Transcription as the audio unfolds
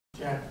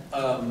Jack.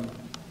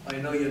 I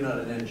know you're not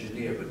an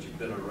engineer, but you've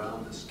been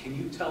around this. Can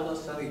you tell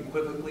us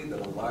unequivocally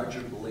that a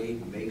larger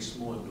blade makes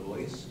more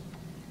noise?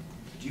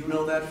 Do you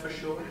know that for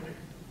sure?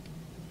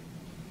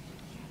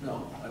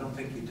 No, I don't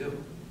think you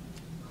do.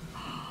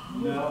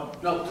 No.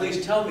 No,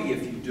 please tell me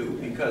if you do,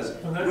 because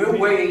we're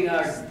weighing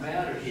our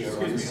matter here.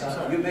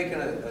 You're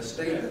making a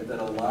statement that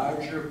a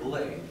larger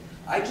blade,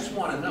 I just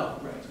want to know,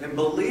 and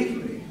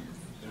believe me,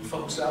 and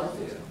folks out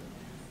there,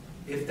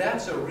 if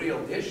that's a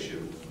real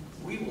issue,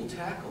 we will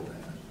tackle that.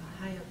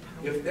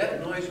 If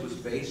that noise was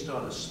based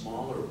on a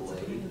smaller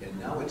blade, and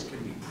now it can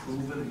be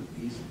proven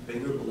these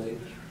bigger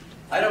blades,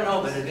 I don't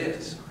know that it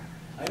is.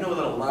 I know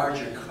that a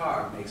larger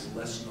car makes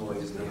less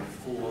noise than a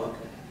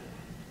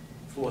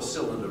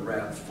four-cylinder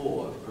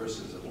RAV4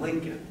 versus a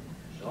Lincoln.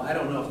 So I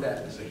don't know if that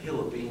is a hill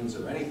of beans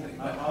or anything.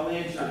 But I'll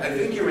answer. I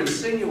think you're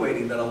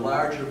insinuating that a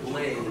larger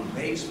blade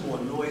makes more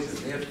noise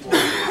and therefore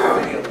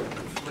will fail to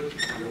conflict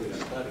with your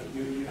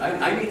study.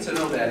 I need to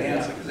know that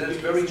answer because that's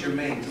very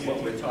germane to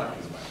what we're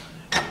talking about.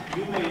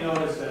 You may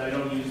notice that I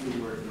don't use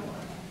the word noise.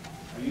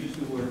 I use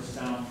the word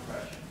sound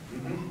pressure.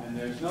 And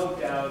there's no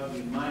doubt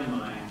in my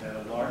mind that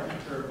a larger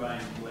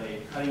turbine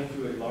blade cutting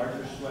through a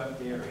larger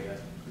swept area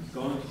is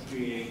going to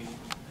create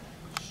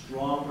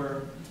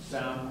stronger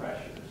sound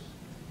pressures.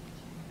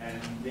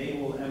 And they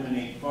will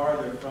emanate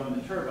farther from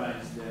the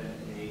turbines than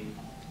a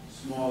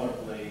smaller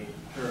blade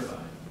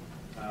turbine.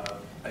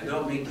 I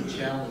don't mean to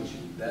challenge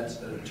you. That's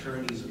an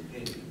attorney's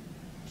opinion.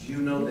 Do you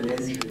know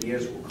that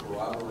engineers will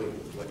corroborate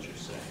with what you're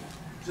saying?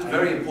 This is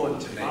very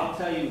important to me. I'll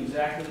tell you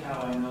exactly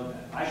how I know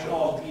that. I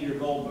called Peter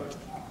Goldberg.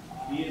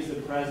 He is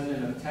the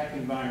president of Tech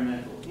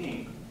Environmental,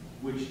 Inc.,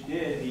 which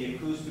did the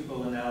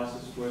acoustical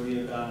analysis for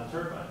the O'Donnell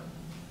turbine.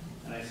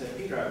 And I said,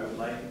 Peter, I would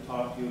like to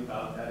talk to you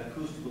about that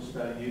acoustical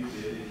study you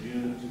did in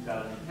June of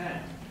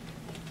 2010.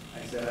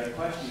 I said, I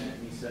questioned it.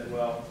 And he said,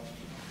 well,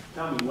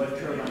 tell me, what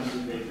turbines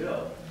did they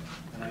build?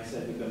 And I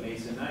said, the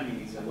Mesa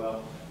 90. He said,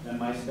 well, then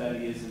my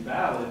study is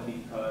invalid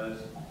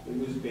because it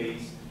was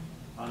based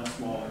on a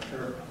smaller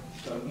turbine.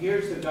 So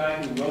here's the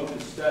guy who wrote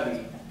the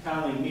study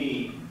telling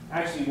me,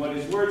 actually what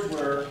his words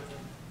were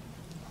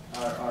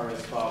are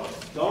as follows.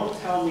 Don't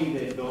tell me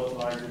they built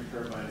larger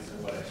turbines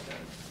than what I said.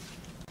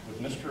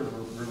 With Mr.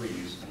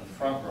 Ruiz in the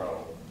front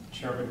row,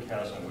 Chairman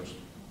Kazan, which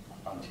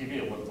on TV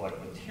it looked like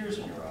with tears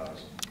in your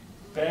eyes,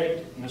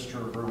 begged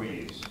Mr.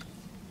 Ruiz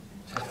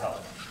to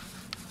help,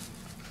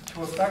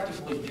 to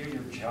effectively do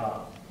your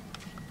job.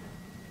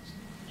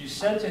 You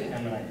said to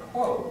him, and I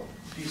quote,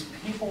 "These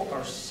people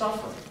are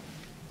suffering.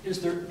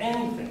 Is there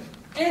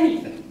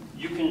anything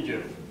you can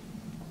do?"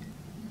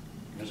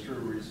 Mr.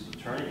 Ruiz's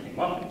attorney came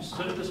up and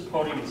stood at this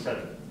podium and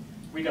said,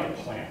 "We got a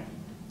plan.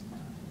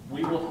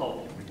 We will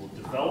help you. We will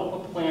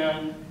develop a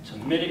plan to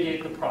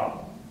mitigate the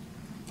problem.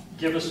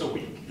 Give us a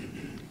week."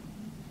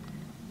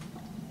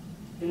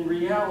 In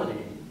reality,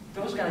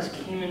 those guys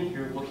came in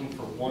here looking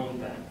for one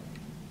thing,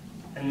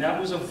 and that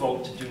was a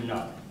vote to do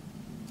nothing.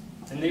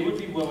 And they would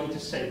be willing to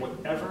say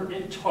whatever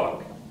it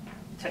took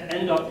to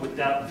end up with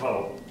that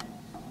vote,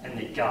 and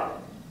they got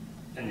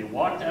it. And they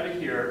walked out of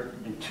here,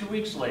 and 2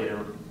 weeks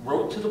later,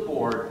 wrote to the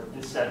board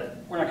and said,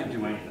 we're not going to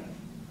do anything.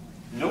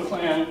 No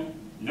plan,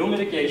 no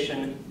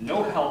mitigation,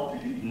 no help,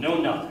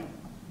 no nothing.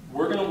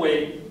 We're going to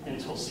wait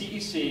until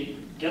CEC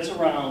gets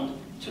around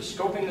to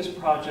scoping this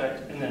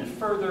project, and then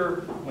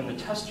further when the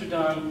tests are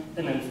done,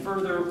 and then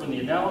further when the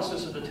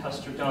analysis of the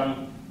tests are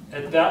done.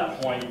 At that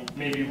point,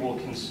 maybe we'll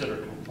consider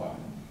complying.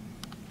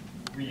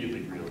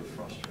 Really, really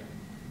frustrating.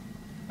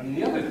 I mean,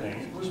 the other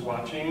thing was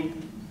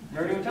watching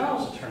Mary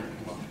O'Donnell's attorney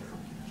come up here.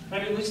 I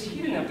mean, at least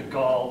he didn't have the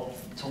gall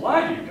to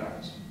lie to you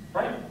guys,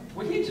 right?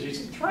 What he did is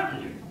he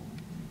threatened you.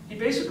 He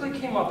basically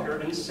came up here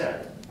and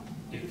said,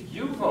 if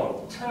you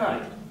vote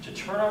tonight to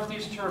turn off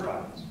these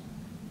turbines,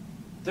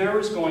 there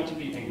is going to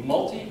be a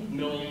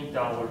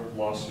multi-million-dollar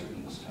lawsuit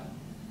in this town.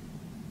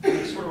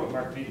 That's sort of what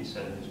Mark Beaton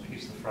said in his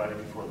piece the Friday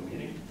before the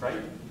meeting,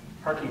 right?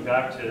 Harking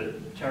back to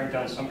tearing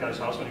down some guy's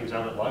house when he was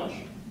out at lunch,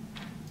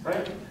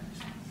 right?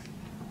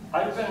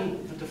 I've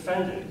been the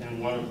defendant in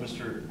one of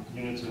Mr.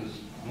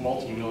 Unitz's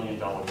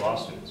multi-million-dollar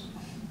lawsuits.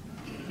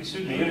 He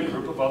sued me and a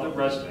group of other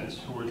residents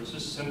who were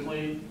just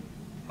simply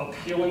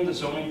appealing the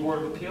Zoning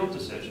Board of Appeal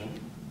decision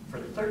for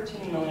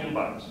 $13 million.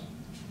 I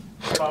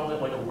filed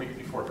it like a week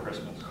before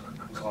Christmas.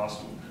 It was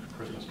awesome.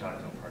 Christmas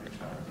cocktail party,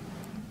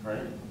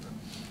 right?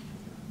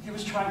 He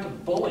was trying to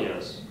bully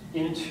us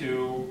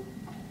into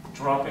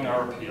dropping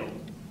our appeal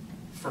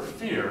for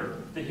fear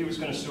that he was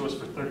going to sue us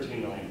for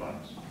 $13 million.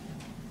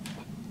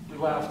 We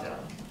laughed at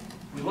him.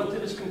 We looked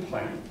at his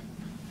complaint.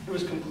 It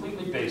was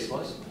completely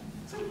baseless.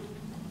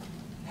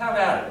 Have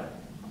at it.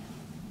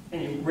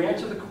 And he ran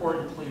to the court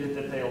and pleaded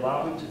that they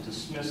allow him to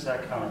dismiss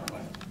that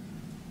counterclaim.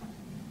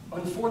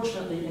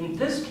 Unfortunately, in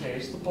this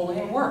case, the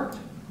bullying worked.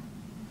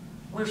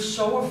 We're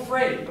so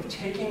afraid of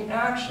taking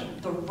action,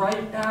 the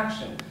right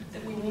action,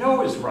 that we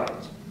know is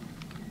right.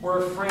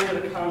 We're afraid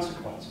of the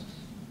consequences.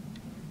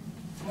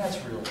 And that's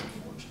really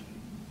unfortunate.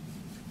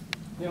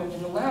 You know,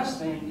 and the last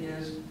thing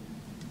is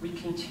we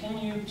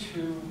continue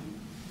to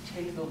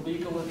take the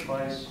legal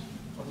advice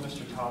of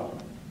Mr.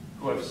 Tolliver,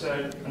 who I've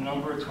said a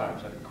number of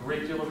times I have a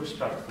great deal of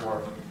respect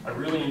for. I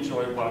really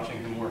enjoy watching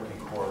him work in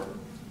court.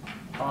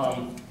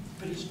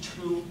 But he's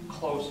too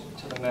close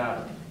to the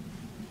matter.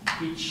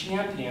 He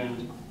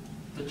championed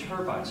the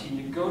turbines. He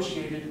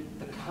negotiated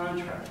the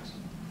contracts.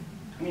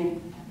 I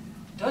mean,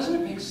 doesn't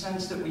it make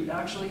sense that we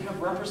actually have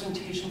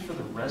representation for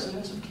the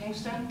residents of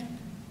Kingston?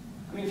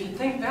 I mean, if you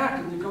think back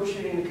of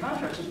negotiating the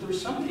contracts, if there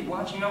was somebody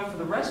watching out for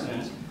the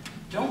residents,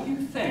 don't you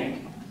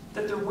think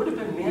that there would have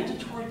been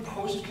mandatory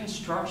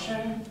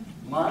post-construction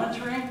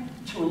monitoring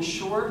to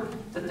ensure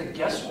that the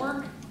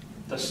guesswork,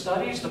 the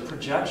studies, the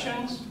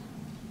projections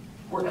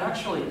were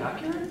actually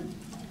accurate?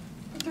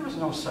 But there was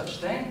no such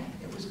thing.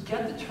 It was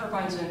get the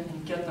turbines in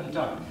and get them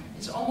done.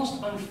 It's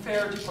almost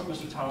unfair to put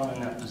Mr. Tallon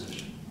in that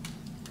position.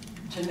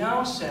 To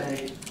now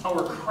say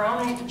our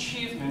crowning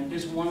achievement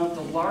is one of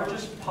the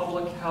largest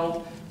public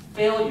health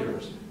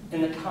failures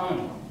in the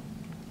Commonwealth.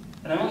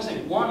 And I only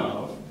say one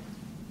of,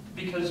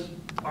 because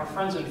our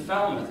friends in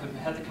Falmouth have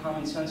had the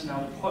common sense now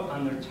to put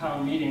on their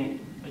town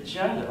meeting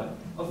agenda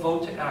a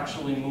vote to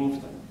actually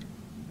move them.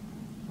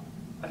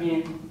 I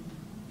mean,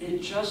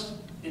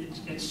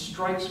 it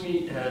strikes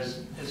me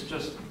as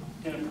just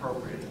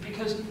inappropriate.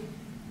 Because,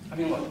 I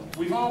mean, look,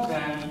 we've all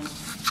been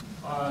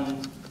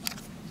on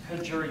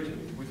head jury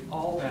duty. We've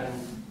all been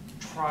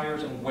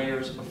triers and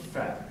weighers of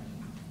fact.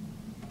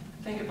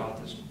 Think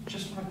about this,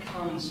 just from a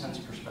common sense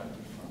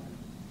perspective,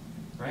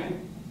 right?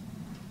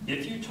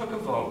 If you took a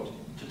vote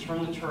to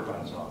turn the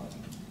turbines off,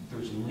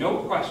 there's no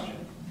question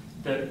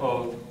that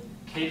both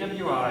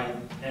KWI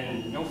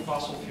and No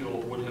Fossil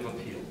Fuel would have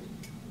appealed.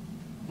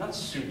 Not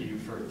sued you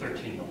for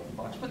 $13 million,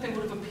 but they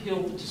would have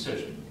appealed the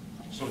decision.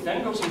 So it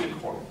then goes into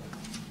court.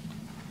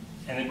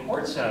 And the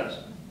court says,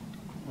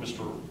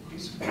 Mr.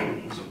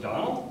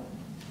 O'Donnell,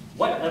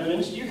 what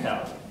evidence do you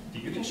have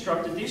that you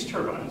constructed these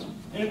turbines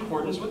in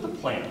accordance with the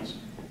plans?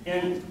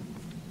 And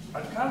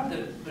I've got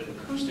the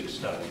acoustic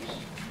studies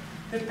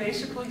that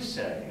basically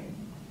say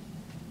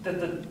that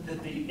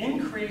the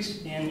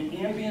increase in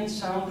ambient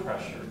sound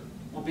pressure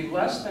will be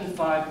less than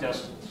 5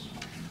 decibels.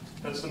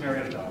 That's the Mary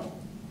O'Donnell.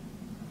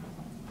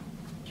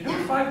 Do you know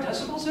what 5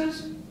 decibels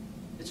is?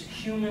 It's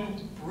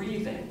human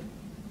breathing.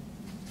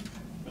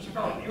 Mr.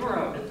 O'Donnell, you were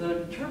out at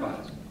the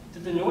turbines.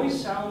 Did the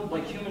noise sound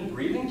like human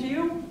breathing to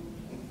you?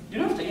 You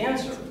don't have to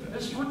answer.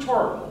 It's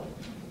rhetorical.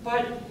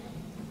 But,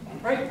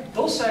 right,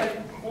 they'll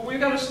say, well, we've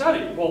got a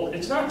study. Well,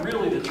 it's not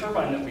really the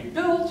turbine that we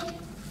built,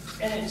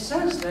 and it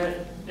says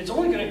that it's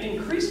only going to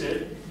increase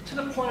it to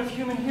the point of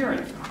human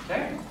hearing,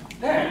 okay?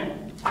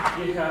 Then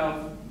you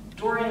have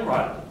Dorian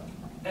Riley,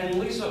 and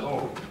Lisa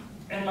Oak,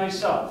 and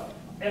myself,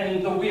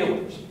 and the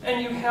Wheelers,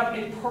 and you have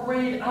a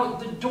parade out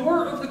the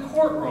door of the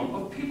courtroom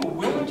of people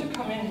willing to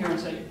come in here and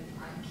say,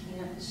 I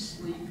can't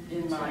sleep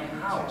in my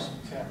house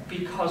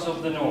because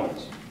of the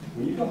noise.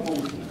 When you go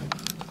home tonight,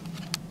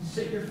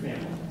 sit your family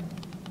down,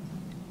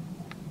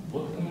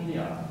 look them in the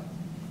eye,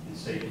 and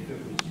say, if it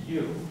was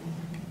you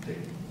that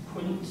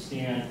couldn't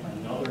stand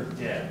another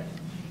day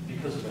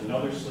because of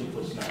another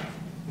sleepless night,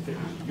 if it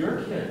was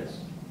your kids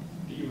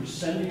that you were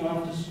sending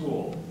off to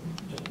school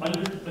to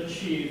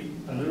underachieve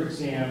on their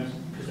exams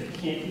because they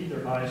can't keep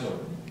their eyes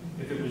open,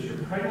 if it was your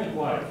pregnant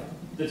wife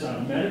that's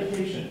on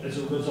medication as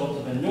a result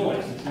of a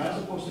noise that's not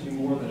supposed to be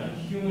more than a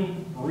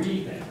human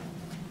breathing,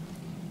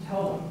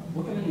 tell them,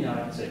 look them in the eye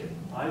and say,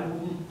 I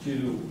wouldn't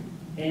do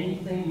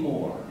anything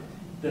more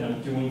than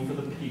I'm doing for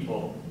the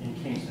people in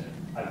Kingston.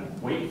 I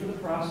would wait for the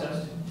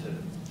process to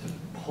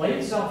play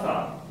itself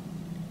out,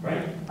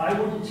 right? I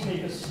wouldn't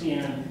take a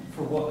stand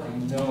for what I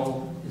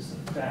know is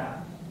the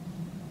fact,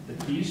 that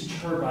these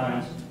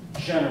turbines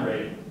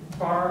generate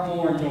far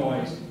more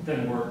noise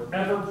than were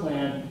ever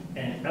planned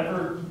and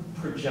ever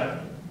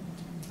projected.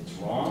 It's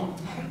wrong.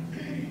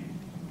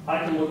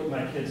 I can look at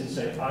my kids and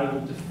say, I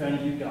will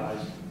defend you guys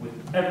with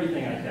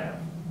everything I have.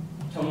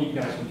 Tell me you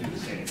guys will do the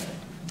same thing.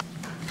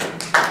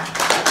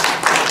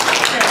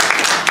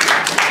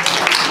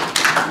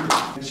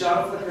 The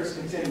shadow flickers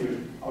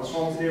continued. I was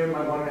home today with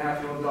my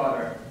 1.5-year-old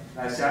daughter,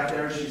 and I sat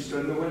there as she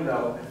stood in the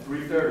window at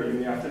 3:30 in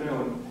the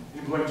afternoon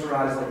and blinked her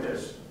eyes like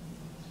this.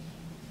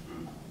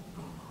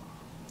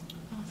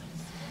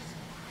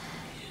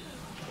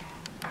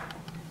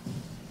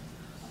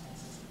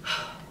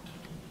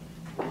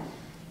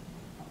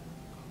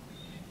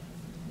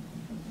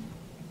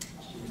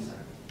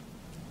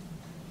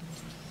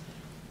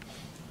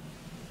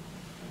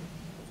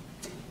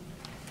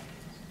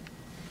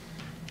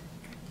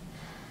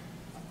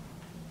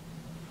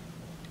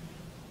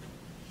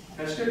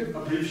 Can I just get a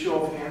brief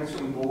show of hands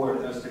from the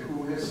board as to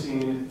who has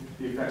seen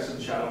the effects of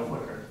the shadow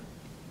flicker?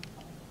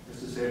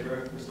 Mr.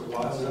 Safer, Mr.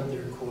 Watson, up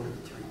there $2:45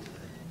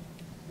 today.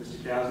 Mr.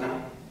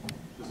 Kasner,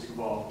 Mr.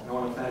 Caval. I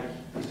want to thank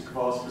Mr.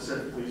 Caval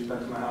specifically. He's been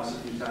to my house a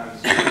few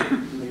times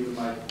to meet with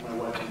my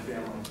wife and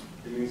family.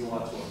 It means a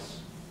lot to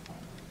us.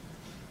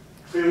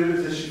 Clearly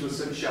this issue was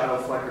a shadow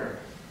flicker.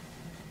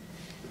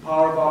 The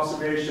power of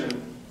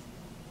observation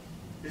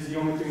is the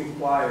only thing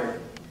required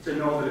to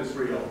know that it's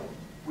real.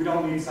 We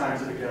don't need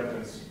scientific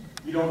evidence.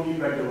 You don't need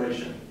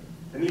regulation.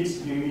 There needs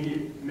to be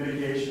immediate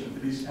mitigation for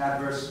these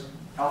adverse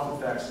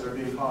health effects that are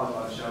being caused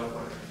by the shadow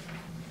fire.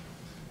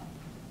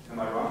 Am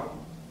I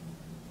wrong?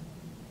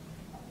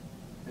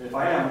 And if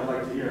I am, I'd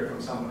like to hear it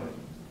from somebody.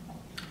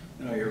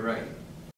 No, you're right.